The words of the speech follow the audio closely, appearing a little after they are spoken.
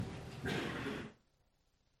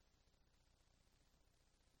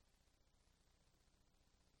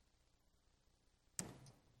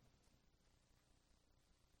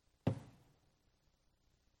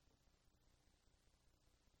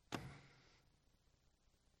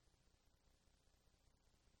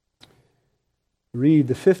Read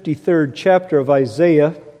the 53rd chapter of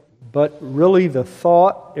Isaiah, but really the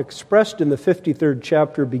thought expressed in the 53rd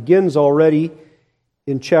chapter begins already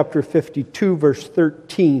in chapter 52, verse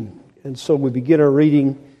 13. And so we begin our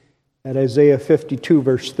reading at Isaiah 52,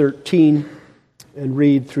 verse 13, and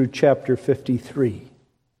read through chapter 53.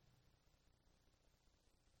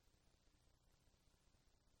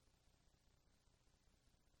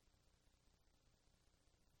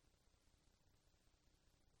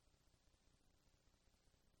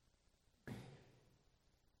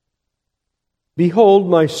 Behold,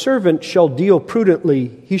 my servant shall deal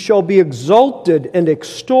prudently. He shall be exalted and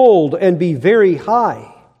extolled and be very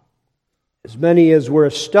high. As many as were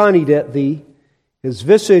astonished at thee, his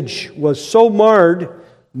visage was so marred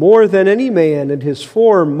more than any man, and his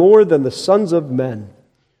form more than the sons of men.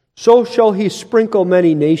 So shall he sprinkle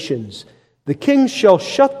many nations. The kings shall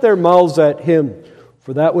shut their mouths at him.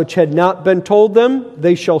 For that which had not been told them,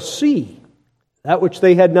 they shall see. That which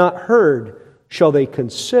they had not heard, shall they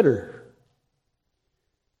consider.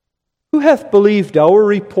 Who hath believed our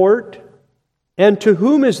report? And to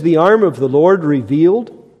whom is the arm of the Lord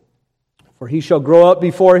revealed? For he shall grow up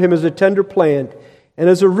before him as a tender plant, and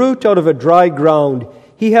as a root out of a dry ground.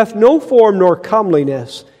 He hath no form nor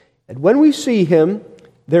comeliness, and when we see him,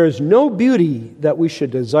 there is no beauty that we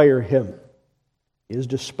should desire him. He is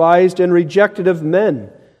despised and rejected of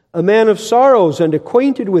men, a man of sorrows and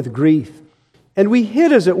acquainted with grief. And we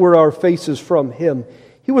hid, as it were, our faces from him.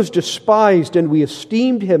 He was despised, and we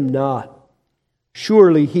esteemed him not.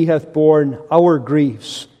 Surely he hath borne our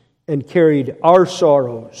griefs and carried our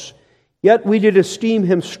sorrows. Yet we did esteem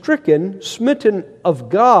him stricken, smitten of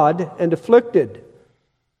God, and afflicted.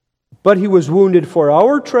 But he was wounded for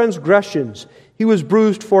our transgressions. He was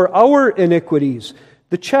bruised for our iniquities.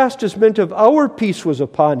 The chastisement of our peace was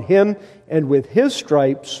upon him, and with his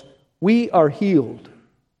stripes we are healed.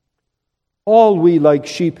 All we like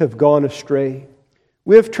sheep have gone astray.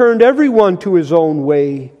 We have turned every one to his own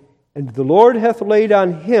way, and the Lord hath laid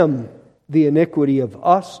on him the iniquity of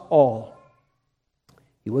us all.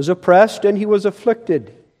 He was oppressed and he was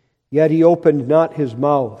afflicted, yet he opened not his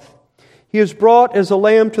mouth. He is brought as a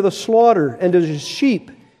lamb to the slaughter, and as a sheep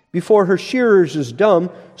before her shearers is dumb,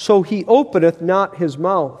 so he openeth not his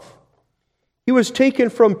mouth. He was taken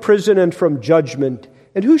from prison and from judgment,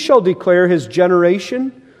 and who shall declare his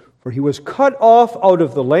generation? For he was cut off out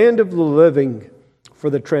of the land of the living. For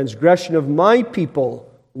the transgression of my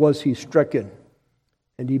people was he stricken.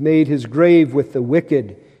 And he made his grave with the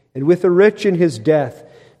wicked, and with the rich in his death,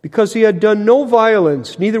 because he had done no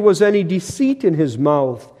violence, neither was any deceit in his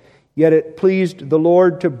mouth. Yet it pleased the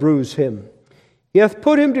Lord to bruise him. He hath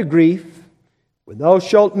put him to grief. When thou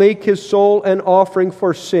shalt make his soul an offering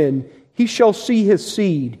for sin, he shall see his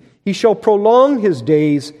seed. He shall prolong his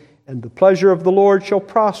days, and the pleasure of the Lord shall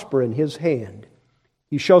prosper in his hand.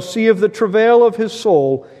 He shall see of the travail of his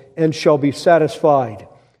soul, and shall be satisfied.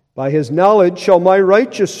 By his knowledge shall my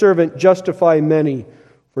righteous servant justify many,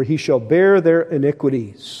 for he shall bear their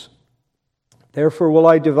iniquities. Therefore will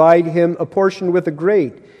I divide him a portion with the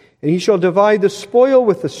great, and he shall divide the spoil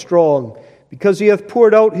with the strong, because he hath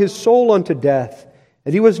poured out his soul unto death,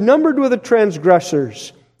 and he was numbered with the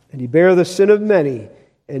transgressors, and he bare the sin of many,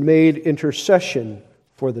 and made intercession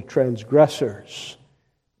for the transgressors.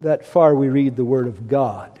 That far we read the Word of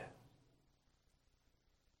God.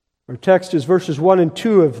 Our text is verses 1 and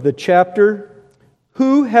 2 of the chapter.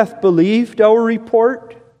 Who hath believed our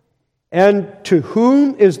report? And to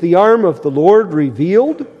whom is the arm of the Lord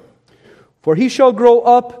revealed? For he shall grow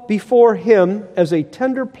up before him as a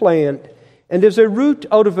tender plant, and as a root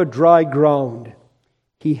out of a dry ground.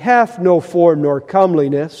 He hath no form nor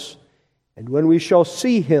comeliness, and when we shall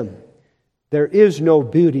see him, there is no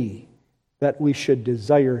beauty that we should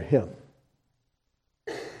desire him.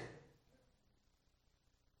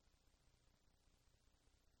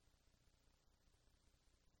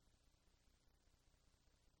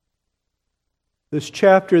 This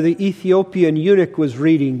chapter the Ethiopian eunuch was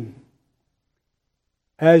reading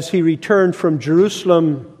as he returned from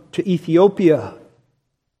Jerusalem to Ethiopia,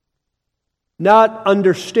 not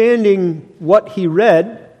understanding what he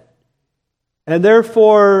read, and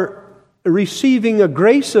therefore receiving a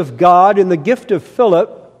grace of God in the gift of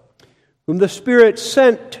Philip, whom the Spirit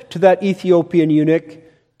sent to that Ethiopian eunuch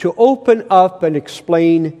to open up and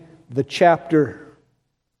explain the chapter.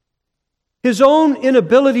 His own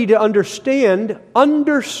inability to understand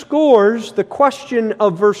underscores the question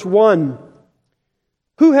of verse 1.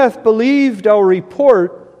 Who hath believed our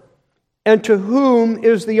report, and to whom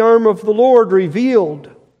is the arm of the Lord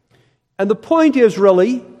revealed? And the point is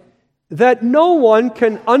really that no one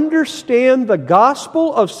can understand the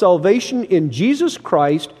gospel of salvation in Jesus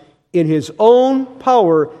Christ in his own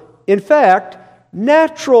power. In fact,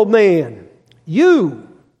 natural man, you,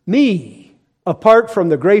 me, apart from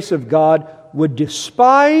the grace of God, would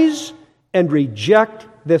despise and reject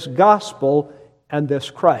this gospel and this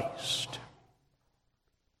Christ.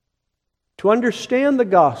 To understand the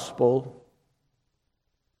gospel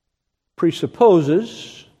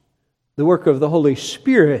presupposes the work of the Holy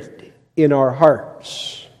Spirit in our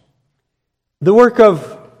hearts, the work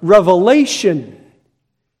of revelation,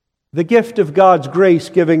 the gift of God's grace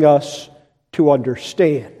giving us to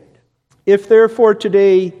understand. If therefore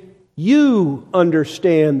today you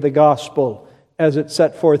understand the gospel as it's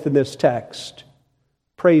set forth in this text,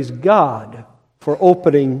 praise God for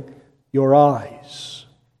opening your eyes.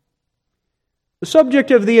 The subject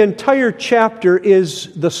of the entire chapter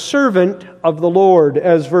is the servant of the Lord,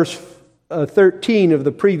 as verse 13 of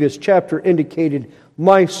the previous chapter indicated,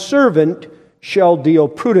 my servant shall deal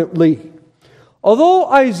prudently. Although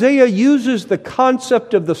Isaiah uses the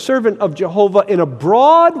concept of the servant of Jehovah in a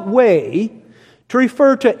broad way to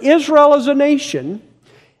refer to Israel as a nation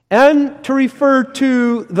and to refer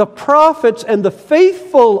to the prophets and the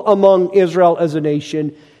faithful among Israel as a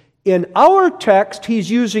nation, in our text he's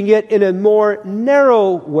using it in a more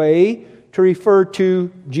narrow way to refer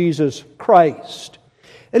to Jesus Christ.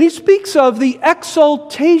 And he speaks of the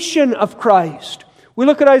exaltation of Christ. We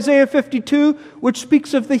look at Isaiah 52, which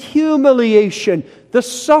speaks of the humiliation, the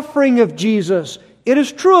suffering of Jesus. It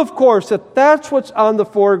is true, of course, that that's what's on the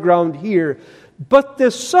foreground here. But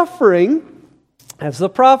this suffering, as the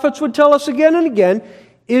prophets would tell us again and again,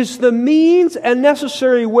 is the means and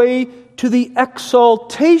necessary way to the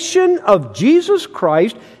exaltation of Jesus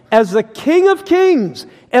Christ as the King of Kings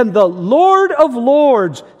and the Lord of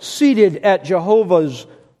Lords seated at Jehovah's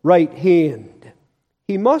right hand.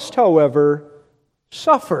 He must, however,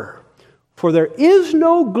 suffer, for there is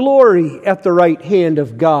no glory at the right hand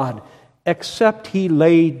of God except he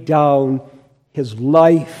laid down his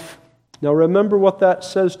life. Now remember what that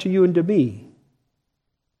says to you and to me,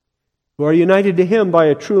 who are united to him by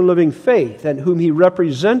a true and living faith and whom he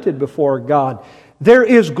represented before God. There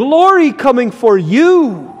is glory coming for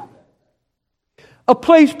you, a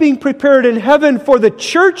place being prepared in heaven for the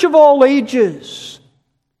church of all ages.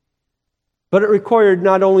 But it required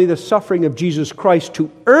not only the suffering of Jesus Christ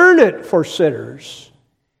to earn it for sinners,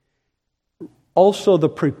 also the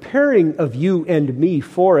preparing of you and me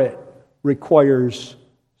for it requires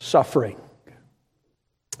suffering.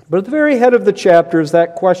 But at the very head of the chapter is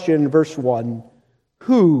that question in verse 1,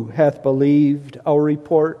 who hath believed our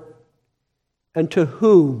report? And to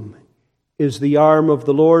whom is the arm of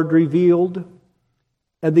the Lord revealed?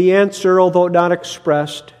 And the answer, although not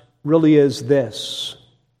expressed, really is this: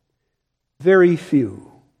 very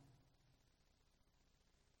few.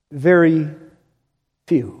 Very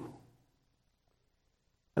few.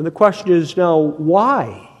 And the question is now,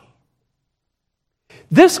 why?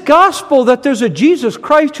 This gospel that there's a Jesus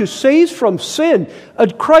Christ who saves from sin, a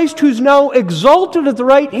Christ who's now exalted at the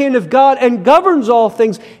right hand of God and governs all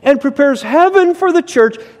things and prepares heaven for the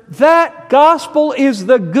church, that gospel is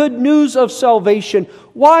the good news of salvation.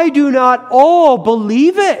 Why do not all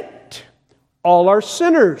believe it? All are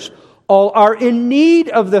sinners. All are in need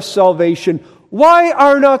of this salvation. Why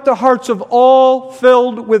are not the hearts of all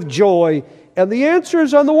filled with joy? And the answer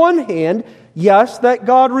is, on the one hand, yes, that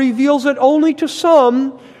God reveals it only to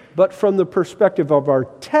some, but from the perspective of our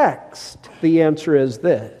text, the answer is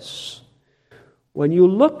this. When you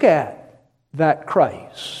look at that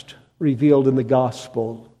Christ revealed in the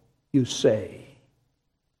gospel, you say,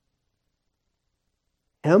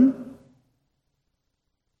 him?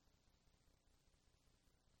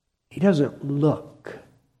 He doesn't look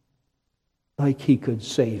like he could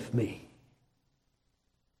save me.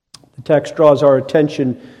 The text draws our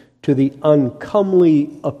attention to the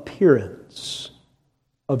uncomely appearance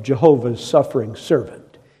of Jehovah's suffering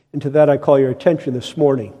servant. And to that I call your attention this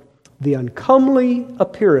morning. The uncomely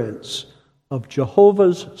appearance of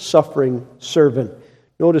Jehovah's suffering servant.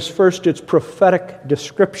 Notice first its prophetic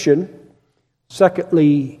description.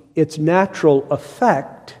 Secondly, its natural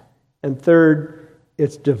effect. And third,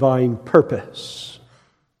 its divine purpose.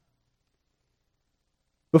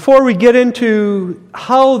 Before we get into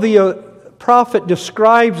how the prophet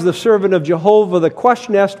describes the servant of Jehovah, the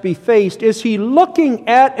question has to be faced: is he looking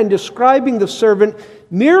at and describing the servant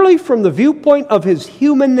merely from the viewpoint of his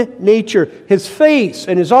human nature, his face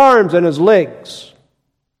and his arms and his legs?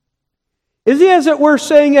 Is he, as it were,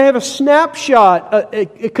 saying, I have a snapshot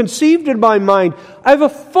conceived in my mind, I have a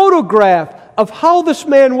photograph of how this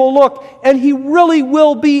man will look, and he really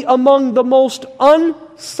will be among the most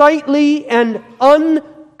unsightly and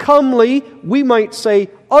uncomely, we might say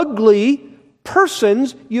ugly,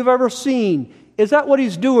 persons you've ever seen. Is that what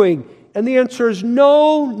he's doing? And the answer is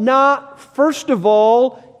no, not first of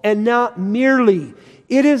all, and not merely.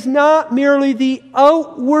 It is not merely the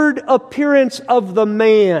outward appearance of the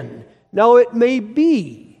man. Now it may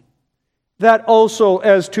be that also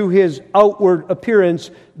as to his outward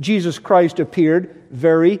appearance, Jesus Christ appeared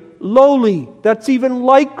very lowly. That's even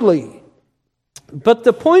likely. But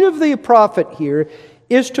the point of the prophet here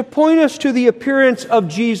is to point us to the appearance of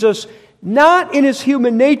Jesus, not in his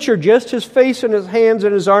human nature, just his face and his hands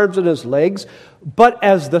and his arms and his legs, but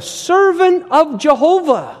as the servant of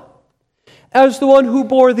Jehovah, as the one who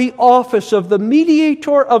bore the office of the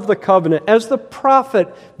mediator of the covenant, as the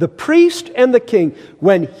prophet, the priest, and the king,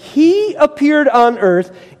 when he appeared on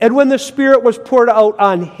earth and when the Spirit was poured out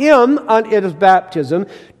on him at his baptism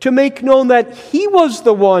to make known that he was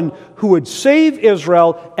the one who would save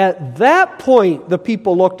Israel. At that point, the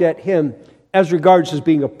people looked at him as regards as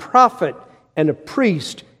being a prophet and a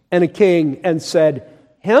priest and a king and said,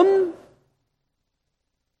 "Him?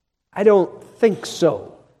 I don't think so."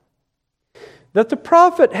 That the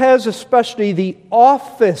prophet has especially the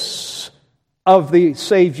office of the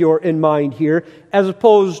Savior in mind here, as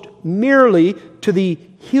opposed merely to the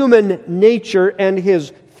human nature and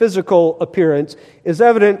his physical appearance, is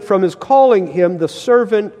evident from his calling him the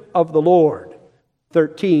servant of the Lord,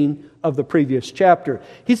 13 of the previous chapter.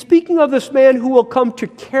 He's speaking of this man who will come to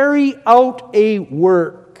carry out a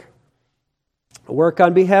work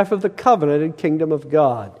on behalf of the covenant and kingdom of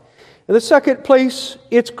God. In the second place,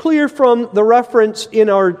 it's clear from the reference in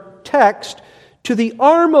our text to the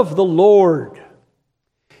arm of the Lord.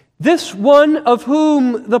 This one of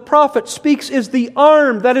whom the prophet speaks is the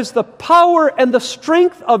arm, that is the power and the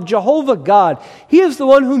strength of Jehovah God. He is the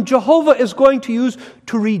one whom Jehovah is going to use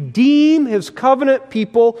to redeem his covenant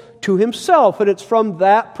people to himself. And it's from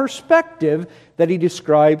that perspective that he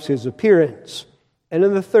describes his appearance. And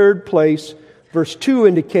in the third place, Verse 2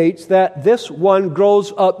 indicates that this one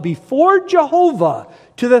grows up before Jehovah,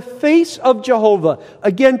 to the face of Jehovah,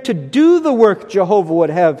 again to do the work Jehovah would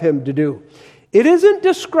have him to do. It isn't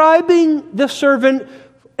describing the servant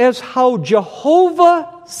as how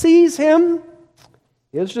Jehovah sees him.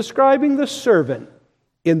 It's describing the servant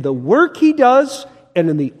in the work he does and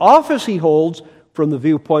in the office he holds from the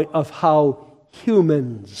viewpoint of how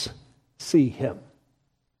humans see him.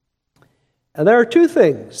 And there are two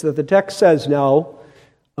things that the text says now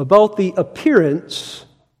about the appearance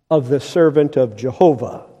of the servant of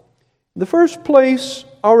Jehovah. In the first place,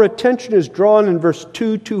 our attention is drawn in verse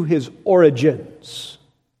 2 to his origins.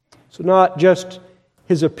 So not just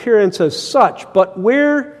his appearance as such, but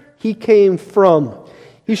where he came from.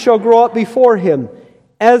 He shall grow up before him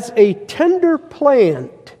as a tender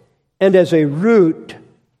plant and as a root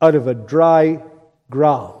out of a dry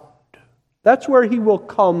ground. That's where he will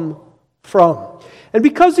come from. And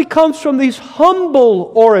because he comes from these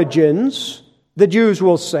humble origins, the Jews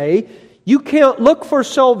will say, you can't look for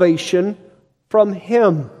salvation from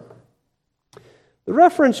him. The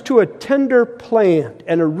reference to a tender plant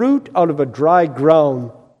and a root out of a dry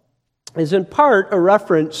ground is in part a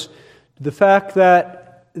reference to the fact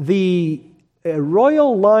that the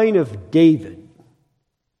royal line of David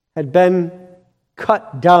had been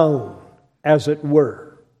cut down, as it were.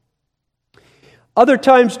 Other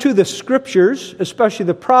times, too, the Scriptures, especially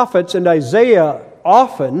the prophets and Isaiah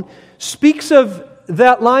often, speaks of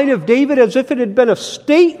that line of David as if it had been a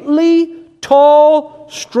stately, tall,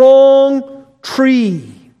 strong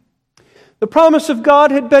tree. The promise of God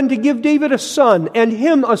had been to give David a son, and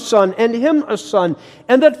him a son, and him a son,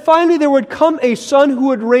 and that finally there would come a son who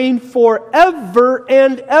would reign forever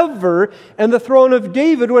and ever, and the throne of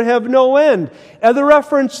David would have no end. And the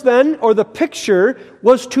reference then, or the picture,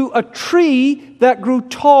 was to a tree that grew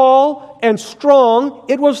tall and strong.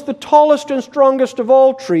 It was the tallest and strongest of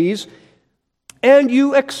all trees, and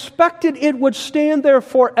you expected it would stand there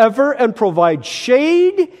forever and provide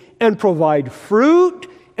shade and provide fruit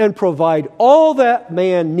and provide all that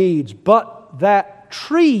man needs. But that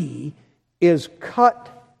tree is cut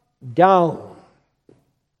down.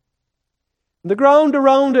 The ground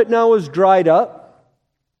around it now is dried up.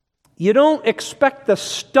 You don't expect the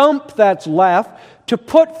stump that's left to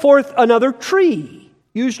put forth another tree.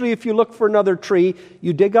 Usually if you look for another tree,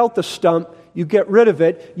 you dig out the stump, you get rid of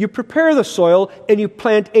it, you prepare the soil, and you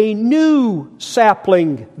plant a new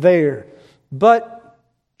sapling there. But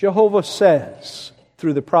Jehovah says,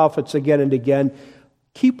 through the prophets again and again,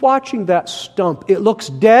 keep watching that stump. It looks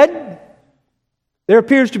dead. There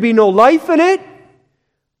appears to be no life in it.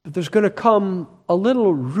 But there's going to come a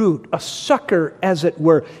little root, a sucker, as it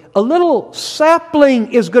were. A little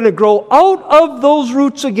sapling is going to grow out of those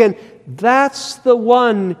roots again. that's the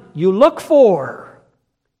one you look for.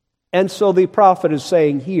 And so the prophet is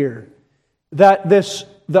saying here that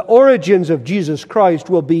the origins of Jesus Christ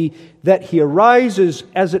will be that he arises,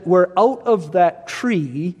 as it were, out of that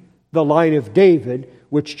tree, the line of David,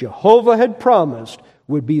 which Jehovah had promised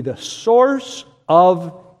would be the source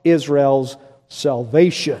of Israel's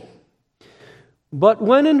salvation. But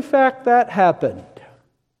when in fact that happened,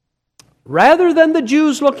 rather than the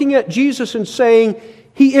Jews looking at Jesus and saying,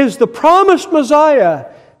 he is the promised Messiah,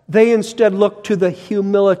 they instead looked to the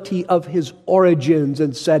humility of his origins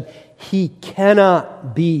and said, he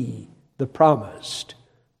cannot be the promised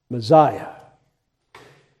Messiah. In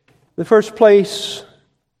the first place,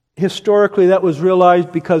 historically that was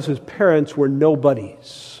realized because his parents were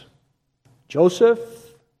nobodies. Joseph,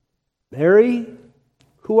 Mary,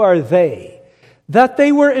 who are they? That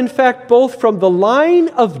they were in fact both from the line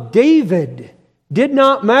of David did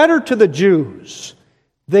not matter to the Jews.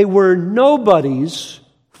 They were nobodies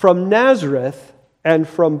from Nazareth and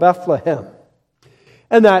from Bethlehem.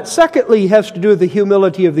 And that, secondly, has to do with the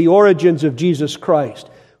humility of the origins of Jesus Christ.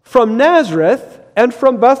 From Nazareth and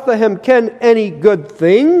from Bethlehem, can any good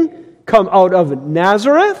thing come out of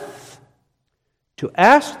Nazareth? To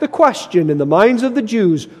ask the question in the minds of the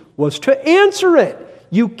Jews was to answer it.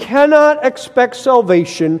 You cannot expect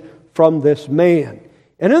salvation from this man.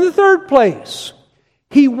 And in the third place,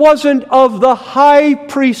 he wasn't of the high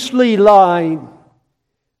priestly line.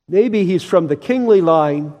 Maybe he's from the kingly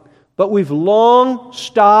line, but we've long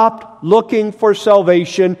stopped looking for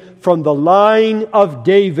salvation from the line of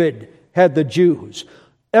David, had the Jews.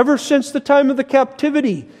 Ever since the time of the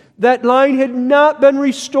captivity, that line had not been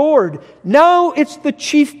restored. Now it's the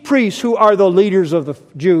chief priests who are the leaders of the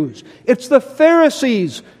Jews. It's the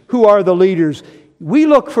Pharisees who are the leaders. We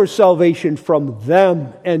look for salvation from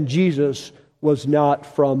them, and Jesus was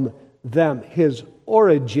not from them. His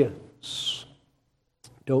origins.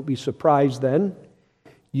 Don't be surprised then,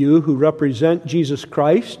 you who represent Jesus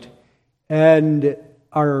Christ and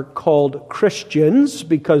are called Christians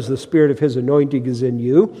because the Spirit of His anointing is in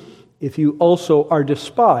you, if you also are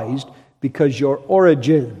despised because your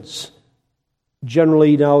origins,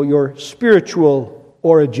 generally now your spiritual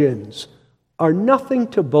origins, are nothing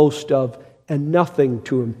to boast of and nothing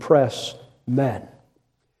to impress men.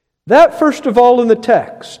 That first of all in the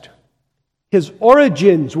text. His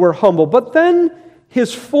origins were humble, but then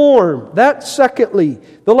his form, that secondly.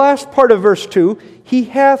 The last part of verse 2, he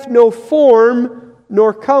hath no form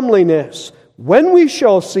nor comeliness. When we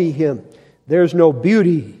shall see him, there's no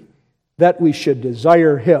beauty that we should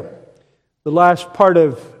desire him. The last part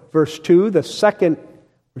of verse 2, the second,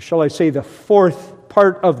 or shall I say the fourth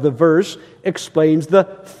part of the verse, explains the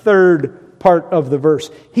third part of the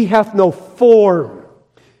verse. He hath no form.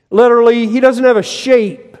 Literally, he doesn't have a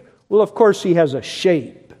shape. Well, of course he has a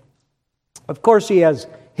shape. Of course he has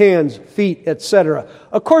hands, feet, etc.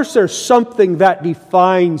 Of course there's something that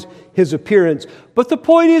defines his appearance. But the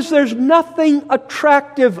point is there's nothing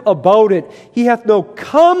attractive about it. He hath no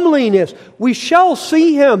comeliness. We shall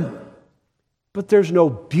see him. But there's no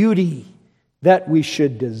beauty that we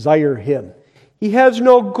should desire him. He has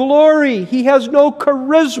no glory. He has no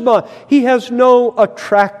charisma. He has no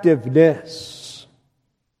attractiveness.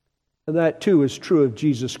 And that too is true of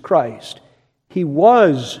Jesus Christ. He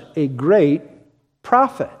was a great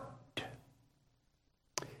prophet.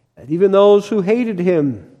 And even those who hated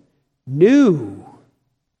him knew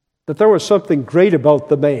that there was something great about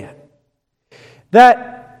the man.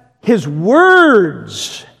 That his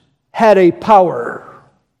words had a power,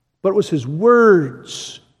 but it was his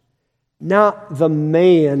words, not the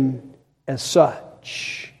man as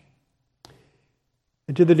such.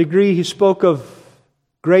 And to the degree he spoke of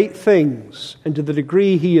great things, and to the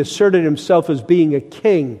degree he asserted himself as being a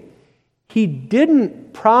king, he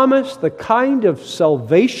didn't promise the kind of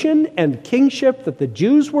salvation and kingship that the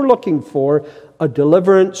Jews were looking for, a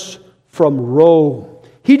deliverance from Rome.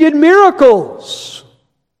 He did miracles.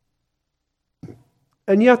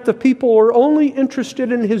 And yet the people were only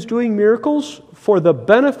interested in his doing miracles for the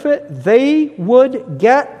benefit they would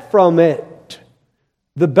get from it.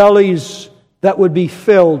 The bellies that would be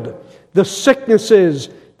filled, the sicknesses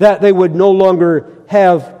that they would no longer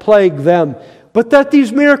have plague them. But that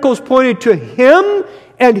these miracles pointed to him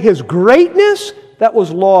and his greatness, that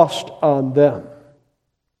was lost on them.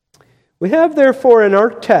 We have therefore in our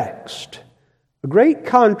text a great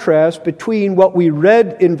contrast between what we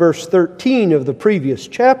read in verse 13 of the previous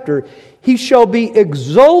chapter. He shall be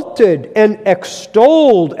exalted and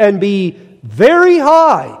extolled and be very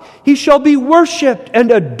high. He shall be worshipped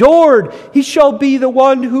and adored. He shall be the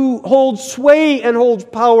one who holds sway and holds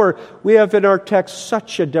power. We have in our text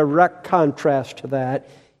such a direct contrast to that.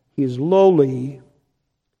 He's lowly.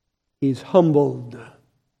 He's humbled.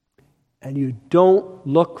 And you don't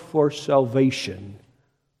look for salvation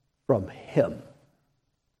from Him.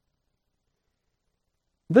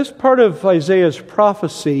 This part of Isaiah's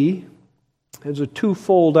prophecy has a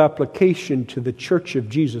twofold application to the Church of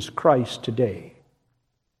Jesus Christ today.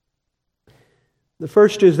 The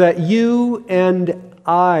first is that you and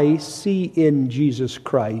I see in Jesus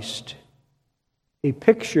Christ a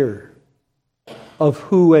picture of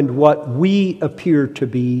who and what we appear to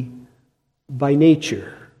be by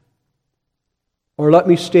nature. Or let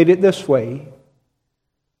me state it this way.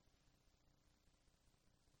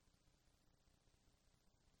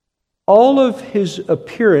 All of His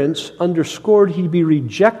appearance underscored He'd be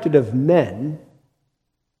rejected of men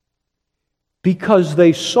because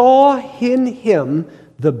they saw in Him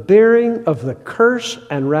the bearing of the curse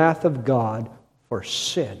and wrath of God for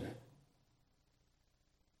sin.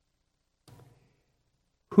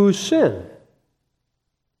 Whose sin?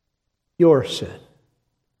 Your sin.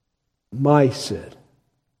 My sin.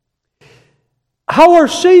 How our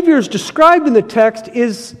Savior is described in the text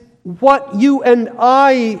is what you and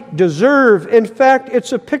I deserve. In fact,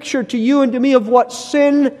 it's a picture to you and to me of what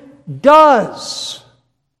sin does.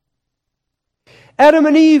 Adam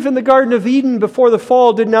and Eve in the Garden of Eden before the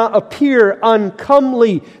fall did not appear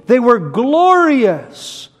uncomely. They were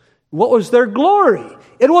glorious. What was their glory?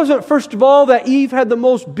 It wasn't, first of all, that Eve had the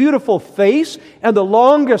most beautiful face and the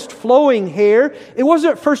longest flowing hair. It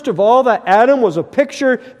wasn't, first of all, that Adam was a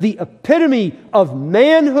picture, the epitome of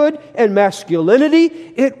manhood and masculinity.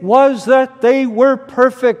 It was that they were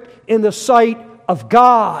perfect in the sight of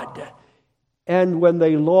God. And when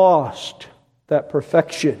they lost that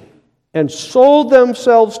perfection and sold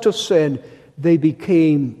themselves to sin, they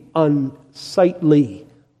became unsightly,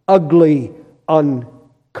 ugly,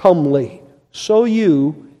 uncomely. So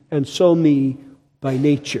you and so me by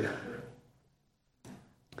nature.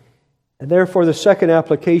 And therefore the second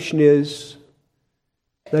application is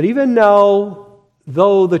that even now,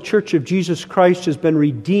 though the Church of Jesus Christ has been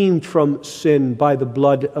redeemed from sin by the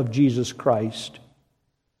blood of Jesus Christ,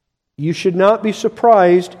 you should not be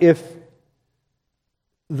surprised if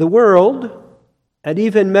the world, and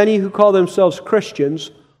even many who call themselves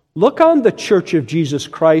Christians, look on the Church of Jesus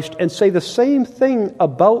Christ and say the same thing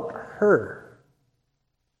about her.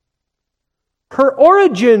 Her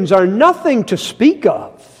origins are nothing to speak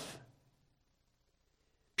of.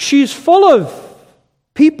 She's full of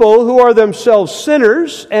people who are themselves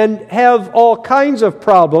sinners and have all kinds of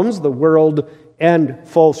problems, the world and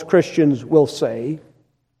false Christians will say.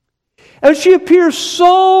 And she appears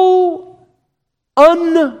so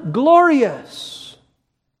unglorious.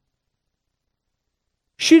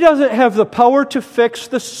 She doesn't have the power to fix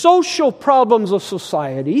the social problems of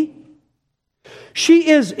society. She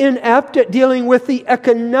is inept at dealing with the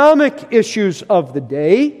economic issues of the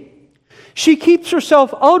day. She keeps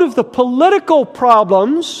herself out of the political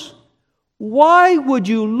problems. Why would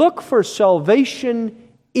you look for salvation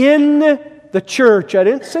in the church? I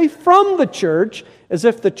didn't say from the church, as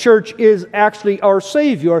if the church is actually our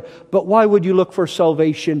Savior, but why would you look for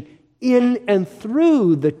salvation in and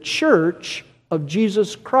through the church of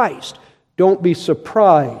Jesus Christ? Don't be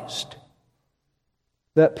surprised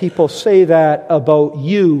that people say that about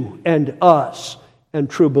you and us and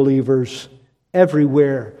true believers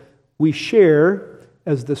everywhere. We share,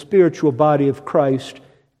 as the spiritual body of Christ,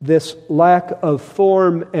 this lack of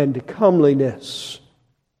form and comeliness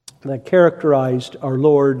that characterized our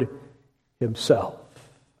Lord Himself.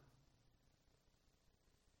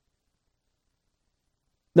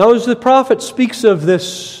 Now, as the prophet speaks of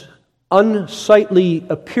this unsightly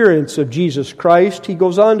appearance of Jesus Christ, he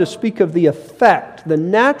goes on to speak of the effect, the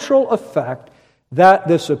natural effect that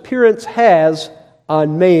this appearance has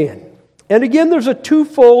on man. And again, there's a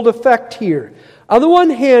twofold effect here. On the one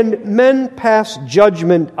hand, men pass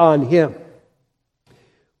judgment on him.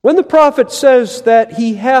 When the prophet says that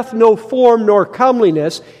he hath no form nor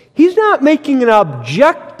comeliness, he's not making an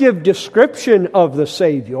objective description of the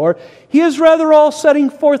Savior. He is rather all setting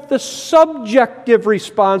forth the subjective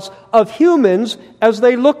response of humans as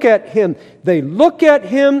they look at Him. They look at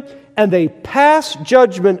Him and they pass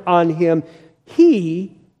judgment on Him.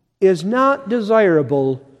 He is not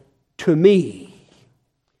desirable to me.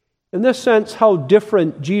 In this sense, how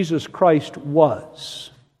different Jesus Christ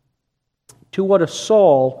was to what a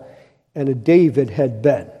Saul and a David had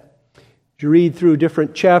been. You read through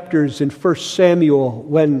different chapters in 1 Samuel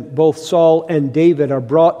when both Saul and David are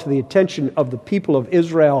brought to the attention of the people of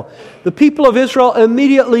Israel. The people of Israel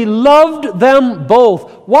immediately loved them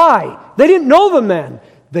both. Why? They didn't know the men.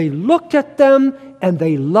 They looked at them and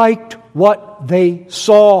they liked what they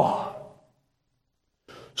saw.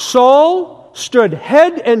 Saul stood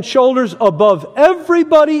head and shoulders above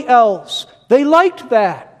everybody else. They liked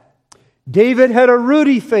that. David had a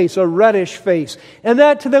ruddy face, a reddish face, and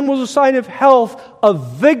that to them was a sign of health,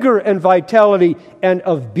 of vigor and vitality, and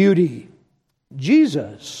of beauty.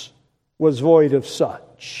 Jesus was void of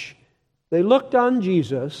such. They looked on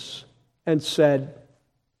Jesus and said,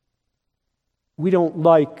 "We don't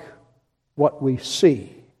like what we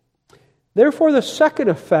see." Therefore, the second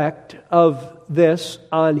effect of this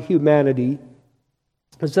on humanity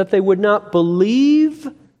is that they would not believe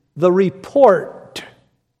the report.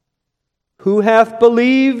 Who hath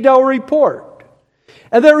believed our report?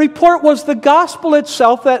 And that report was the gospel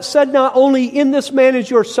itself that said not only in this man is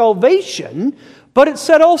your salvation, but it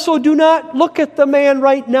said also do not look at the man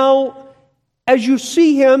right now as you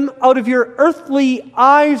see him out of your earthly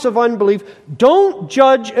eyes of unbelief. Don't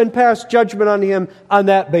judge and pass judgment on him on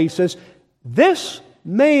that basis. This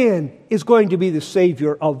man is going to be the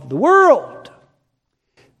Savior of the world.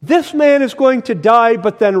 This man is going to die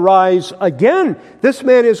but then rise again. This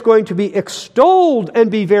man is going to be extolled and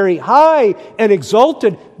be very high and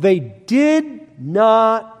exalted. They did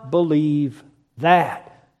not believe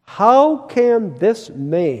that. How can this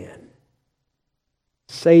man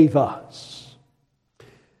save us?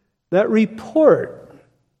 That report,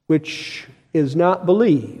 which is not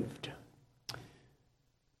believed,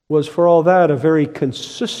 was for all that a very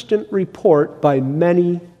consistent report by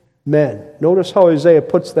many men. Notice how Isaiah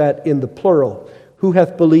puts that in the plural. Who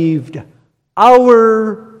hath believed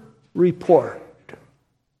our report?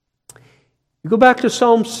 You go back to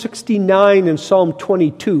Psalm 69 and Psalm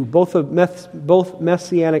 22, both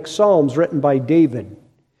messianic psalms written by David.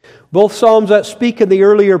 Both psalms that speak in the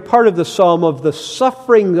earlier part of the psalm of the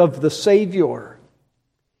suffering of the Savior.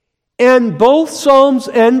 And both psalms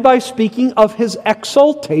end by speaking of his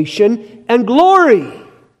exaltation and glory.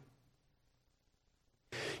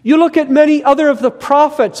 You look at many other of the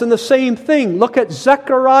prophets and the same thing. Look at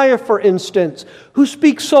Zechariah, for instance, who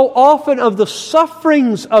speaks so often of the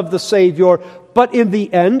sufferings of the Savior, but in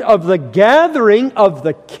the end of the gathering of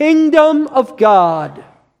the kingdom of God.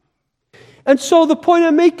 And so the point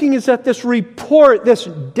I'm making is that this report, this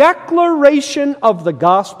declaration of the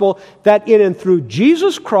gospel, that in and through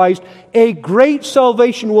Jesus Christ, a great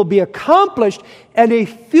salvation will be accomplished and a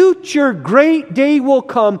future great day will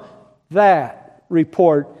come, that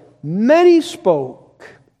report many spoke,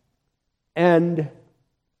 and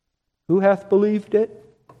who hath believed it?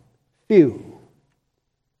 Few.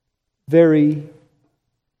 Very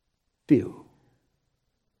few.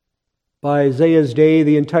 By Isaiah's day,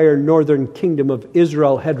 the entire northern kingdom of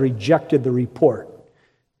Israel had rejected the report.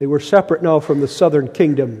 They were separate now from the southern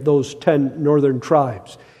kingdom, those 10 northern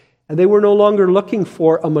tribes. And they were no longer looking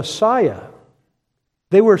for a Messiah.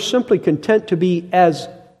 They were simply content to be as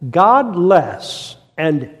godless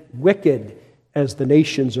and wicked as the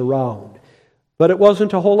nations around. But it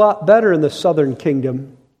wasn't a whole lot better in the southern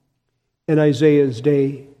kingdom in Isaiah's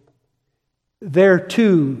day. There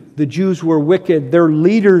too, the Jews were wicked. Their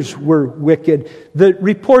leaders were wicked. The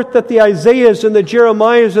report that the Isaiahs and the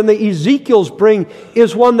Jeremiahs and the Ezekiels bring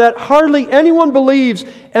is one that hardly anyone believes.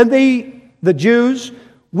 And the Jews,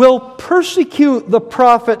 will persecute the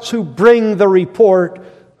prophets who bring the report.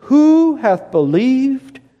 Who hath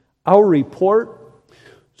believed our report?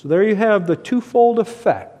 So there you have the twofold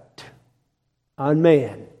effect on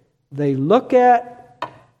man. They look at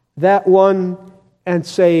that one and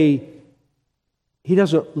say, he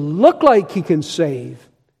doesn't look like he can save.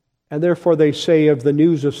 And therefore they say of the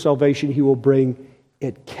news of salvation he will bring,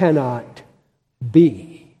 it cannot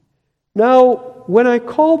be. Now, when I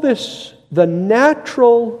call this the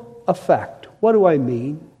natural effect, what do I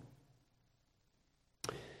mean?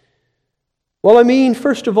 Well, I mean,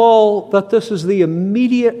 first of all, that this is the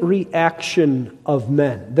immediate reaction of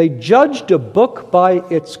men. They judged a book by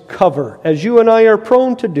its cover, as you and I are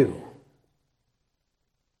prone to do.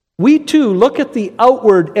 We too look at the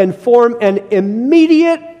outward and form an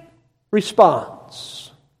immediate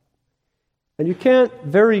response. And you can't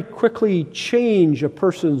very quickly change a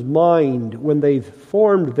person's mind when they've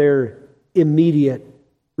formed their immediate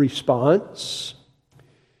response.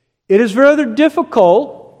 It is rather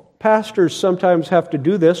difficult, pastors sometimes have to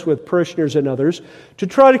do this with parishioners and others, to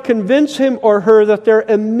try to convince him or her that their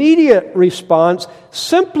immediate response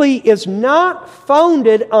simply is not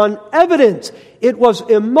founded on evidence. It was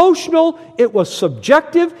emotional, it was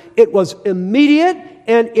subjective, it was immediate,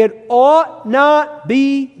 and it ought not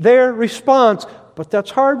be their response. But that's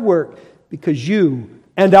hard work, because you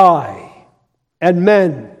and I and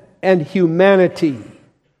men and humanity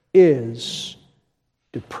is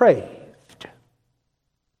depraved.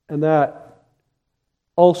 And that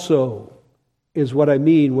also is what I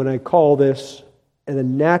mean when I call this a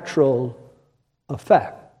natural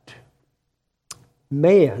effect.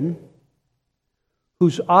 Man,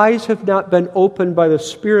 whose eyes have not been opened by the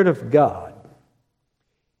Spirit of God,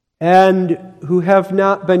 and who have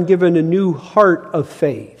not been given a new heart of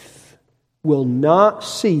faith, will not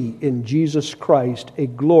see in Jesus Christ a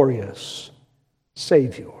glorious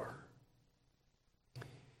Savior.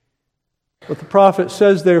 What the prophet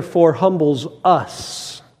says, therefore, humbles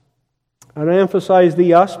us. And I emphasize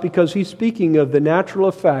the us because he's speaking of the natural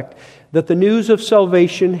effect that the news of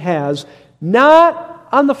salvation has, not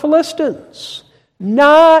on the Philistines,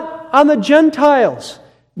 not on the Gentiles,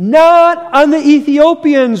 not on the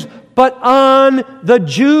Ethiopians, but on the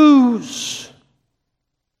Jews.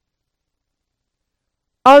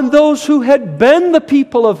 On those who had been the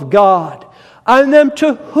people of God, on them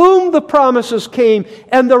to whom the promises came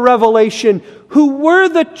and the revelation, who were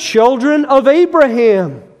the children of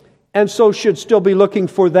Abraham, and so should still be looking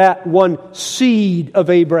for that one seed of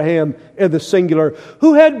Abraham in the singular,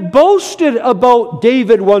 who had boasted about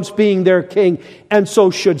David once being their king, and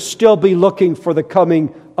so should still be looking for the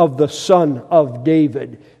coming of the son of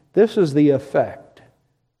David. This is the effect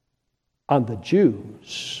on the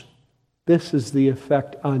Jews. This is the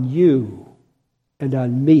effect on you and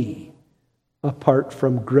on me apart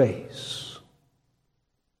from grace.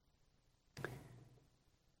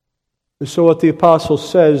 And so what the apostle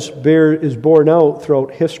says is borne out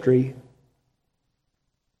throughout history.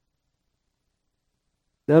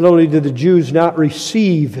 Not only did the Jews not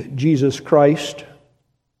receive Jesus Christ,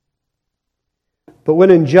 but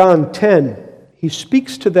when in John 10, he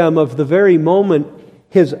speaks to them of the very moment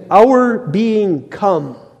his hour being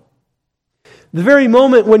come, the very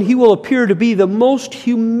moment when he will appear to be the most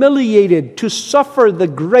humiliated, to suffer the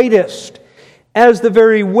greatest, as the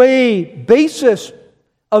very basis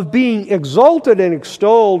of being exalted and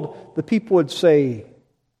extolled, the people would say,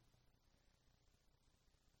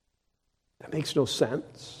 that makes no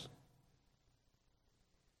sense.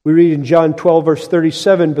 We read in John 12, verse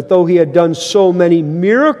 37, but though he had done so many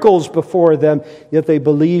miracles before them, yet they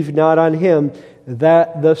believed not on him,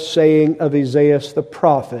 that the saying of Isaiah the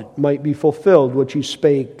prophet might be fulfilled, which he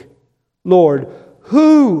spake, Lord,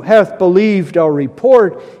 who hath believed our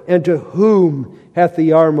report, and to whom hath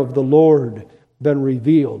the arm of the Lord been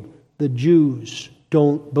revealed? The Jews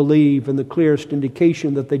don't believe, and the clearest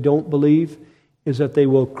indication that they don't believe is that they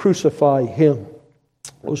will crucify him.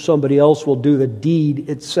 Or somebody else will do the deed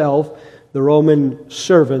itself, the Roman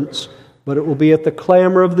servants, but it will be at the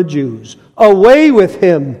clamor of the Jews. Away with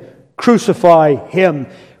him! Crucify him!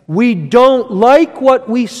 We don't like what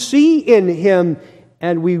we see in him,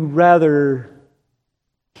 and we rather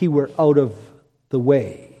he were out of the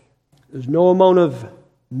way. There's no amount of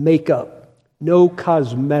makeup, no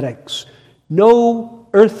cosmetics, no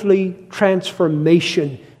earthly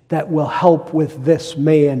transformation that will help with this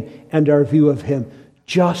man and our view of him.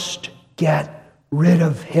 Just get rid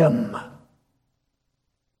of him.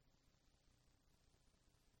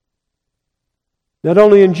 Not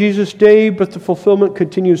only in Jesus' day, but the fulfillment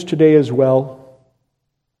continues today as well.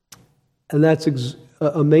 And that's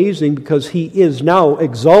amazing because he is now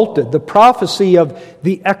exalted. The prophecy of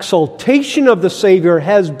the exaltation of the Savior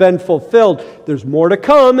has been fulfilled. There's more to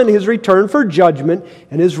come in his return for judgment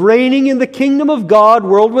and his reigning in the kingdom of God,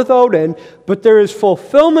 world without end. But there is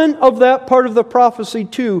fulfillment of that part of the prophecy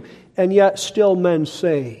too, and yet still men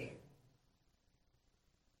say,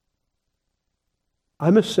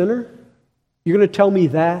 I'm a sinner? You're going to tell me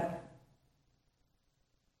that?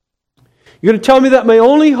 You're going to tell me that my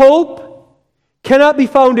only hope cannot be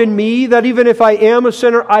found in me, that even if I am a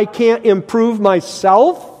sinner, I can't improve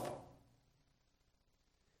myself?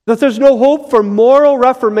 That there's no hope for moral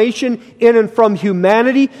reformation in and from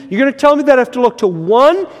humanity? You're going to tell me that I have to look to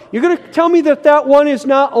one? You're going to tell me that that one is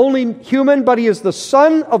not only human, but he is the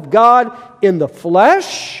Son of God in the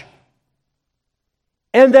flesh?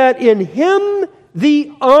 And that in him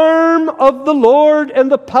the arm of the Lord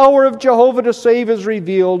and the power of Jehovah to save is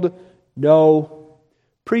revealed? No.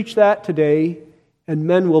 Preach that today, and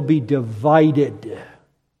men will be divided.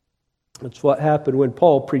 That's what happened when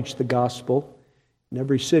Paul preached the gospel. In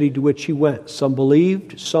every city to which he went, some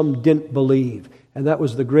believed, some didn't believe. And that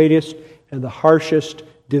was the greatest and the harshest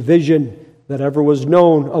division that ever was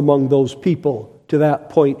known among those people to that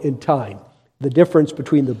point in time. The difference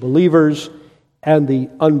between the believers and the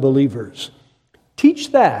unbelievers.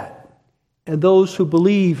 Teach that, and those who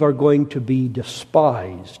believe are going to be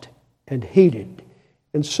despised and hated.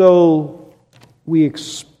 And so we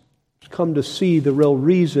come to see the real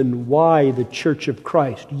reason why the Church of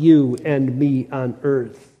Christ, you and me on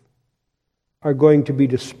earth, are going to be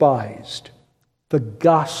despised. The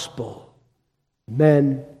gospel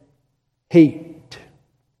men hate.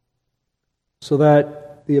 So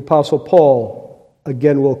that the Apostle Paul,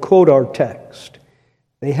 again, will quote our text.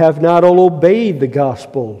 They have not all obeyed the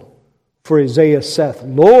gospel, for Isaiah saith,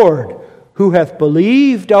 Lord, who hath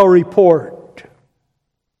believed our report?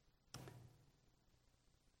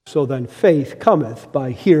 So then faith cometh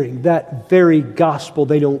by hearing. That very gospel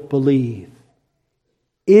they don't believe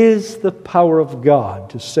is the power of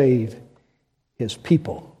God to save His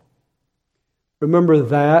people. Remember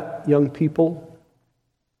that, young people?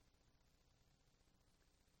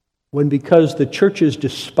 When because the church is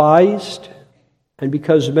despised, and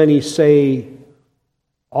because many say,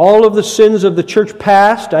 all of the sins of the church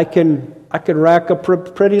past, I can rack a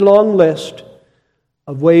pretty long list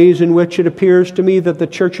of ways in which it appears to me that the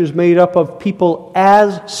church is made up of people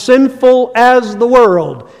as sinful as the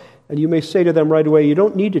world. And you may say to them right away, you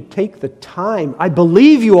don't need to take the time. I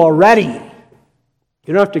believe you already.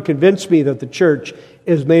 You don't have to convince me that the church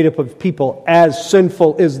is made up of people as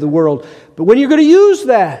sinful as the world. But when you're going to use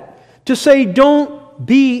that to say, don't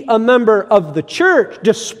be a member of the church,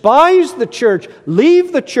 despise the church,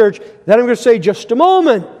 leave the church, then I'm going to say, just a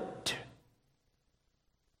moment.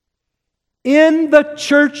 In the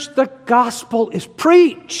church, the gospel is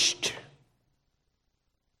preached.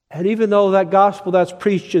 And even though that gospel that's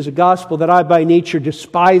preached is a gospel that I by nature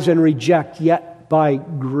despise and reject, yet by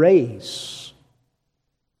grace,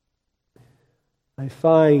 I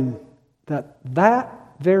find that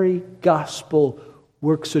very gospel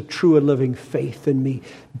works a true and living faith in me,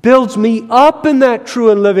 builds me up in that true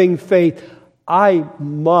and living faith. I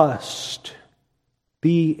must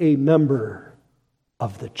be a member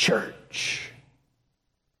of the church.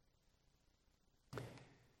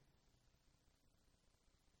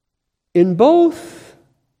 In both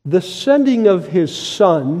the sending of His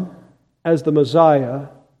Son as the Messiah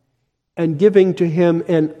and giving to Him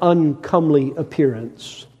an uncomely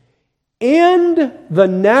appearance, and the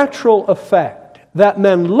natural effect that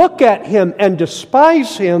men look at Him and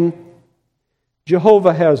despise Him,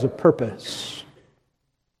 Jehovah has a purpose.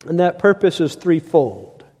 And that purpose is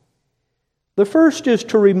threefold. The first is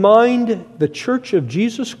to remind the Church of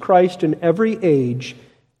Jesus Christ in every age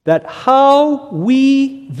that how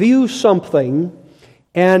we view something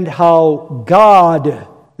and how God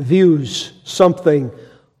views something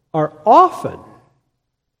are often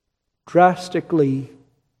drastically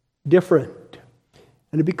different.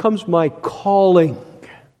 And it becomes my calling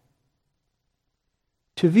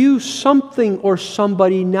to view something or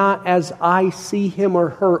somebody not as I see him or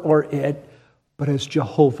her or it, but as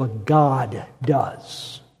Jehovah God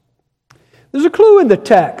does. There's a clue in the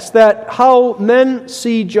text that how men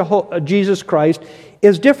see Jesus Christ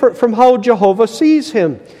is different from how Jehovah sees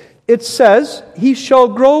Him. It says, He shall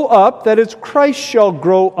grow up, that is, Christ shall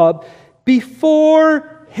grow up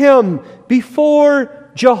before Him, before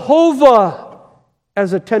Jehovah,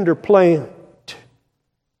 as a tender plant.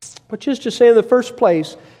 Which is to say, in the first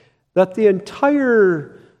place, that the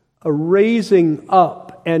entire raising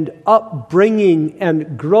up and upbringing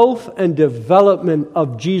and growth and development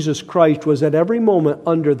of Jesus Christ was at every moment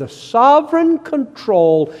under the sovereign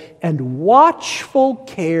control and watchful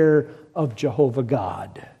care of Jehovah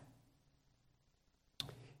God.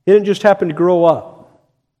 He didn't just happen to grow up.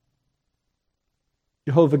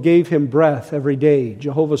 Jehovah gave him breath every day.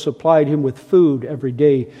 Jehovah supplied him with food every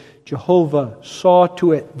day. Jehovah saw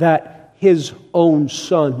to it that His own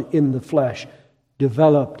Son in the flesh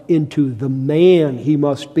developed into the man He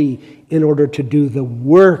must be in order to do the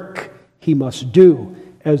work He must do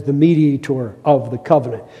as the mediator of the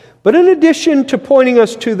covenant. But in addition to pointing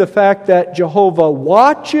us to the fact that Jehovah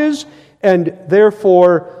watches and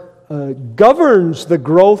therefore governs the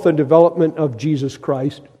growth and development of Jesus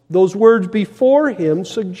Christ, those words before Him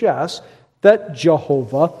suggest that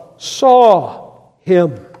Jehovah saw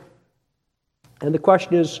Him. And the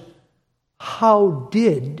question is, how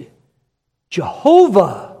did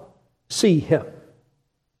Jehovah see Him?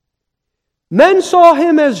 Men saw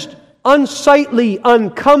Him as unsightly,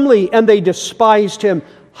 uncomely, and they despised Him.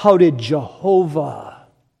 How did Jehovah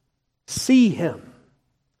see Him?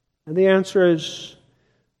 And the answer is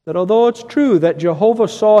that although it's true that Jehovah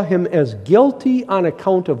saw Him as guilty on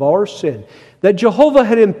account of our sin, that Jehovah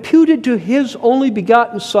had imputed to His only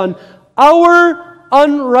begotten Son our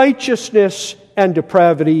unrighteousness and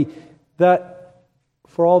depravity, that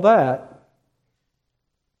for all that,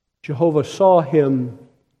 Jehovah saw Him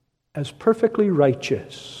as perfectly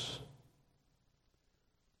righteous,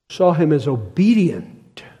 saw Him as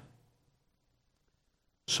obedient,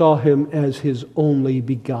 saw Him as His only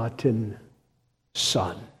begotten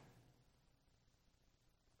Son.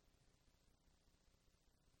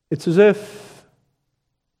 It's as if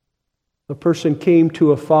A person came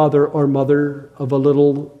to a father or mother of a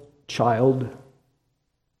little child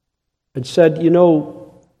and said,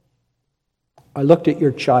 I looked at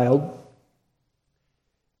your child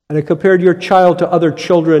and I compared your child to other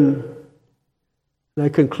children, and I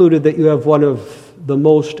concluded that you have one of the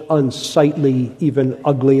most unsightly, even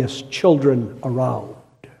ugliest children around.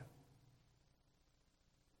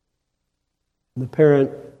 And the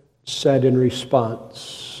parent said in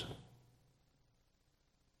response,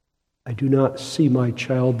 I do not see my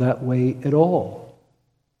child that way at all.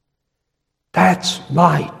 That's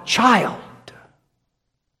my child.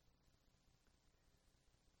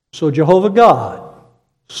 So Jehovah God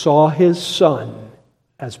saw his son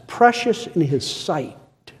as precious in his sight,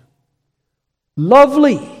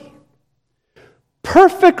 lovely,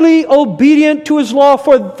 perfectly obedient to his law,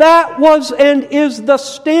 for that was and is the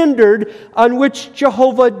standard on which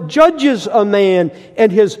Jehovah judges a man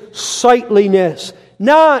and his sightliness.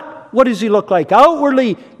 Not what does he look like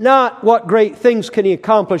outwardly, not what great things can he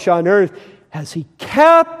accomplish on earth. Has he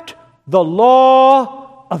kept the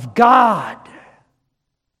law of God?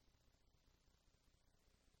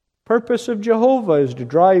 Purpose of Jehovah is to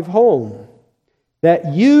drive home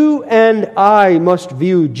that you and I must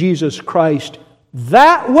view Jesus Christ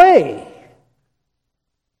that way.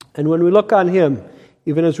 And when we look on him,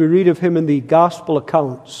 even as we read of him in the gospel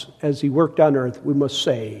accounts as he worked on earth, we must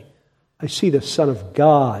say, I see the Son of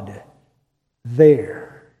God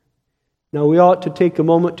there. Now we ought to take a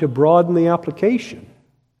moment to broaden the application.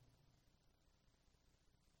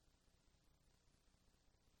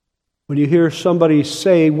 When you hear somebody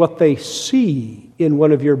say what they see in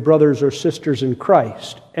one of your brothers or sisters in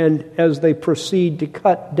Christ, and as they proceed to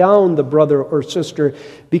cut down the brother or sister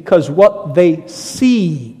because what they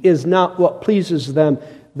see is not what pleases them,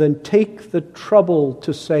 then take the trouble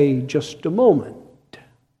to say, just a moment.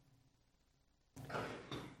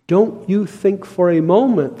 Don't you think for a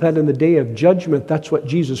moment that in the day of judgment, that's what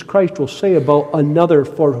Jesus Christ will say about another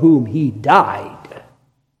for whom he died.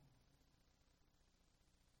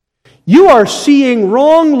 You are seeing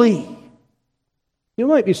wrongly. You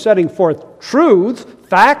might be setting forth truth,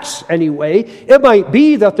 facts anyway. It might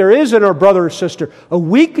be that there is in our brother or sister a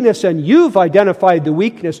weakness, and you've identified the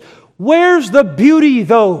weakness. Where's the beauty,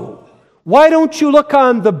 though? Why don't you look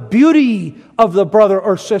on the beauty of the brother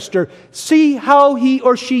or sister? See how he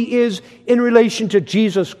or she is in relation to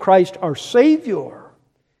Jesus Christ, our Savior.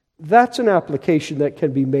 That's an application that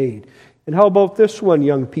can be made. And how about this one,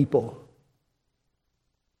 young people?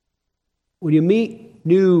 When you meet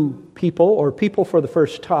new people or people for the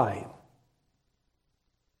first time,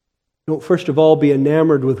 don't first of all be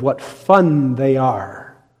enamored with what fun they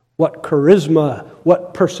are, what charisma,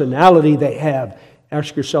 what personality they have.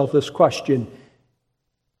 Ask yourself this question: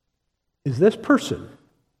 is this person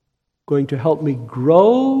going to help me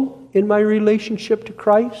grow in my relationship to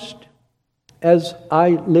Christ as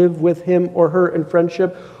I live with him or her in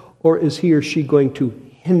friendship? Or is he or she going to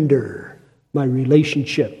hinder my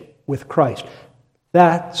relationship with Christ?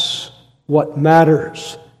 That's what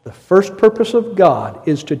matters. The first purpose of God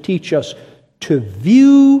is to teach us to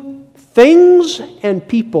view things and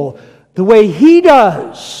people the way he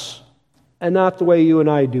does, and not the way you and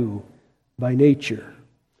I do by nature.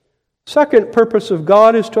 Second purpose of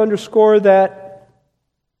God is to underscore that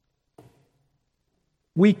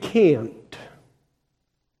we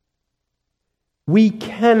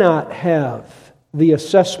cannot have the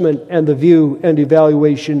assessment and the view and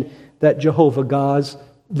evaluation that Jehovah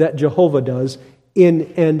does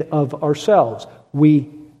in and of ourselves. We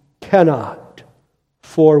cannot,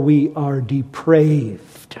 for we are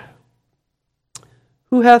depraved.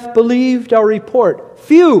 Who hath believed our report?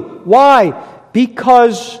 Few. Why?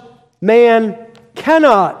 Because man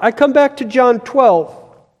cannot. I come back to John 12.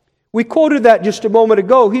 We quoted that just a moment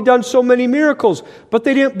ago. He done so many miracles, but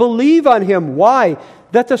they didn't believe on him. Why?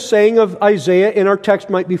 That the saying of Isaiah in our text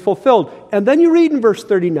might be fulfilled. And then you read in verse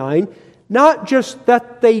 39, not just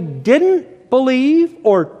that they didn't believe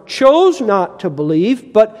or chose not to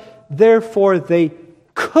believe, but therefore they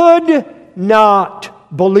could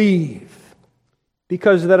not believe.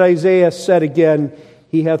 Because that Isaiah said again,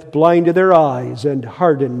 he hath blinded their eyes and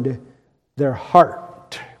hardened their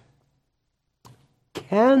heart.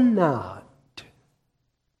 Cannot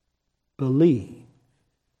believe.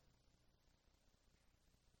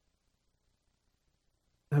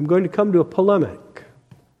 I'm going to come to a polemic.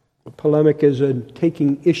 A polemic is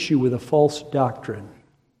taking issue with a false doctrine.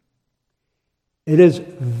 It is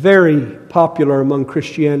very popular among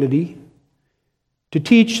Christianity to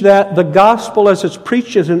teach that the gospel as it's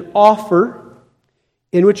preached is an offer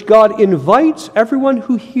in which God invites everyone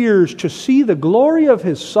who hears to see the glory of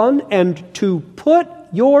his Son and to put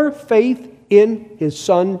your faith in His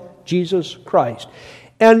Son, Jesus Christ.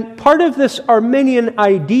 And part of this Arminian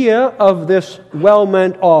idea of this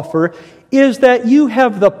well-meant offer is that you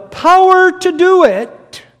have the power to do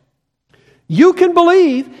it. You can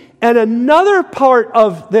believe. And another part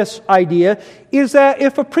of this idea is that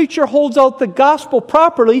if a preacher holds out the gospel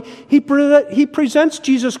properly, he presents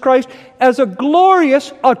Jesus Christ as a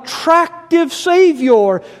glorious, attractive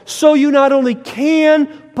Savior. So you not only can,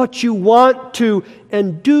 but you want to.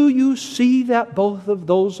 And do you see that both of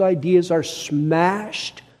those ideas are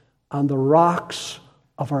smashed on the rocks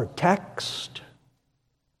of our text?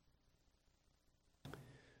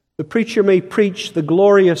 The preacher may preach the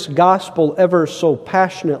glorious gospel ever so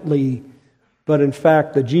passionately, but in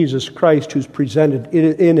fact, the Jesus Christ who's presented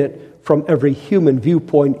in it from every human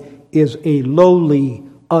viewpoint is a lowly,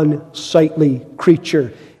 unsightly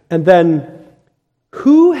creature. And then,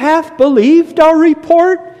 who hath believed our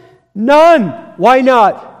report? None. Why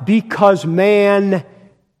not? Because man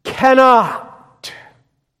cannot.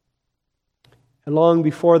 And long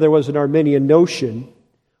before there was an Arminian notion,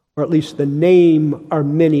 or at least the name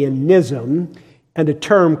Arminianism, and a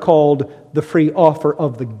term called the free offer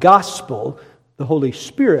of the gospel, the Holy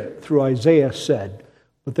Spirit, through Isaiah, said,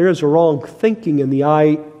 but there is a wrong thinking in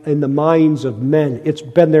the minds of men. It's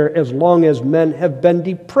been there as long as men have been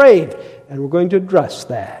depraved, and we're going to address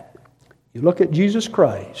that. You look at Jesus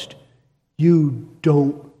Christ, you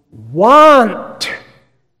don't want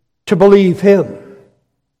to believe Him.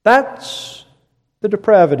 That's the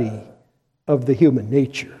depravity of the human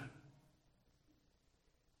nature.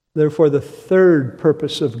 Therefore, the third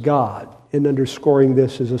purpose of God in underscoring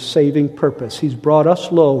this is a saving purpose. He's brought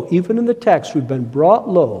us low. Even in the text, we've been brought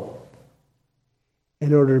low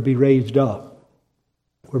in order to be raised up.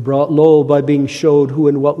 We're brought low by being showed who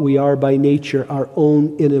and what we are by nature, our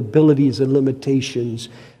own inabilities and limitations,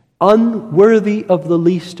 unworthy of the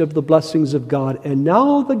least of the blessings of God. And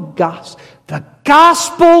now the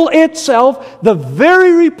gospel itself, the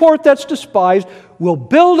very report that's despised, will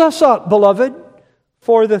build us up, beloved.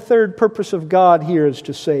 For the third purpose of God here is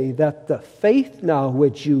to say that the faith now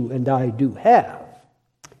which you and I do have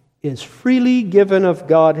is freely given of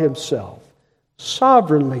God Himself,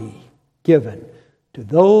 sovereignly given to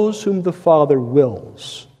those whom the Father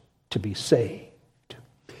wills to be saved.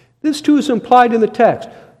 This too is implied in the text.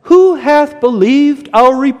 Who hath believed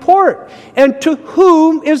our report? And to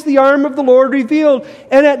whom is the arm of the Lord revealed?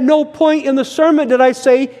 And at no point in the sermon did I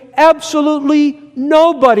say absolutely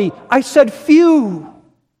nobody. I said few.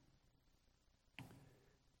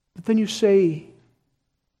 But then you say,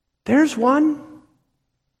 there's one,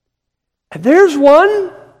 and there's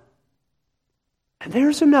one, and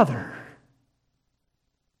there's another.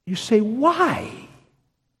 You say, why?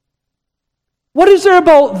 What is there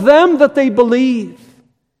about them that they believe?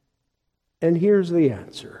 And here's the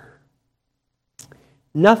answer.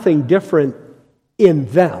 Nothing different in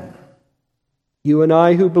them. You and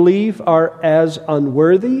I who believe are as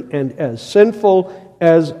unworthy and as sinful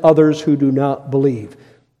as others who do not believe.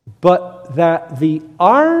 But that the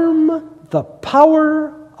arm, the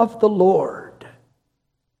power of the Lord,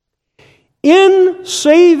 in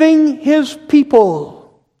saving His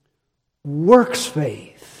people, works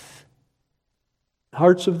faith in the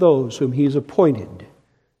hearts of those whom He has appointed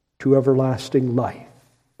to everlasting life.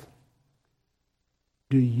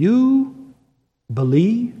 Do you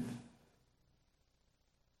believe?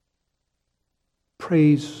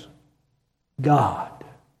 Praise God.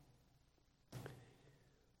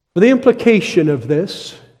 For the implication of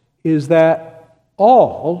this is that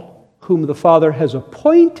all whom the Father has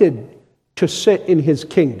appointed to sit in His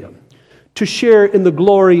kingdom, to share in the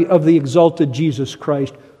glory of the exalted Jesus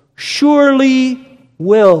Christ, surely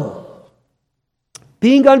will.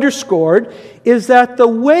 Being underscored is that the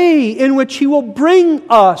way in which He will bring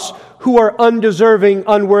us who are undeserving,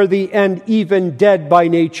 unworthy, and even dead by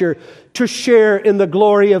nature to share in the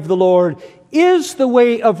glory of the Lord is the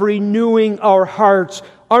way of renewing our hearts,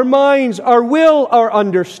 our minds, our will, our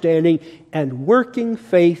understanding, and working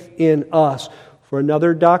faith in us. For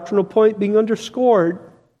another doctrinal point being underscored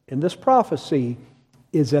in this prophecy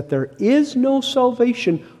is that there is no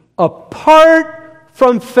salvation apart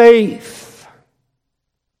from faith.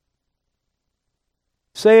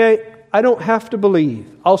 Say, I don't have to believe.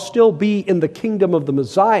 I'll still be in the kingdom of the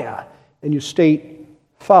Messiah. And you state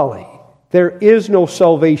folly. There is no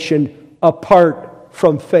salvation apart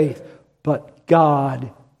from faith. But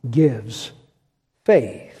God gives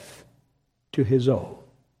faith to His own.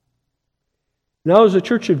 Now, as the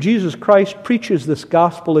Church of Jesus Christ preaches this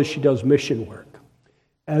gospel as she does mission work,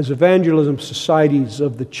 as evangelism societies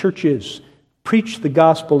of the churches preach the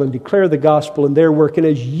gospel and declare the gospel in their work. And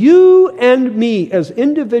as you and me, as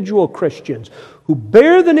individual Christians who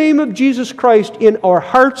bear the name of Jesus Christ in our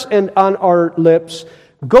hearts and on our lips,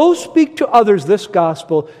 go speak to others this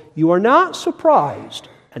gospel, you are not surprised,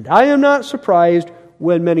 and I am not surprised,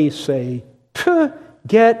 when many say,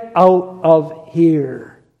 "Get out of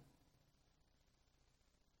here."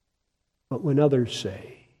 But when others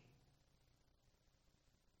say,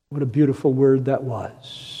 what a beautiful word that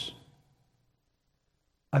was.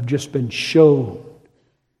 I've just been shown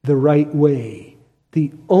the right way,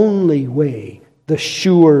 the only way, the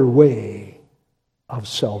sure way of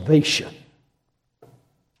salvation.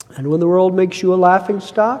 And when the world makes you a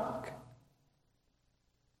laughingstock,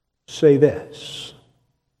 say this: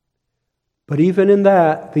 but even in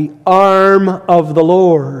that, the arm of the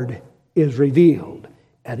Lord is revealed.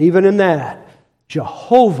 And even in that,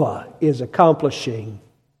 Jehovah is accomplishing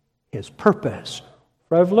His purpose.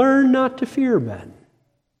 For I've learned not to fear men.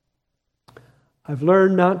 I've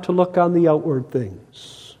learned not to look on the outward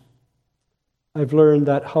things. I've learned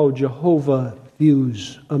that how Jehovah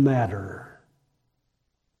views a matter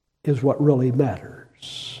is what really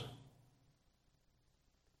matters.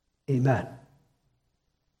 Amen.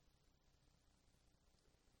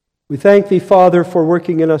 We thank Thee, Father, for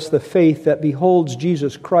working in us the faith that beholds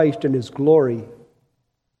Jesus Christ in His glory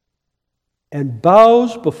and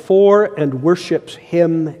bows before and worships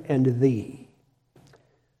Him and Thee.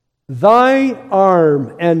 Thy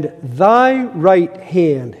arm and Thy right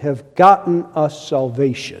hand have gotten us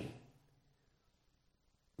salvation.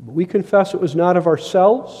 We confess it was not of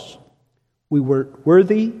ourselves. We weren't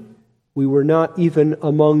worthy. We were not even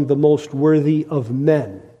among the most worthy of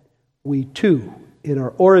men. We too, in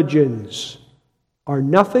our origins, are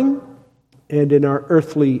nothing, and in our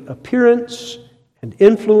earthly appearance and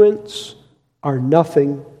influence are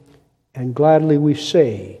nothing, and gladly we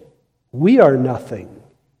say, we are nothing,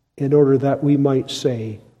 in order that we might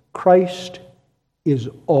say, Christ is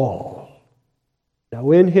all.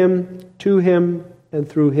 Now in Him, to Him, and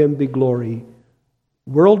through Him be glory,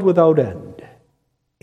 world without end.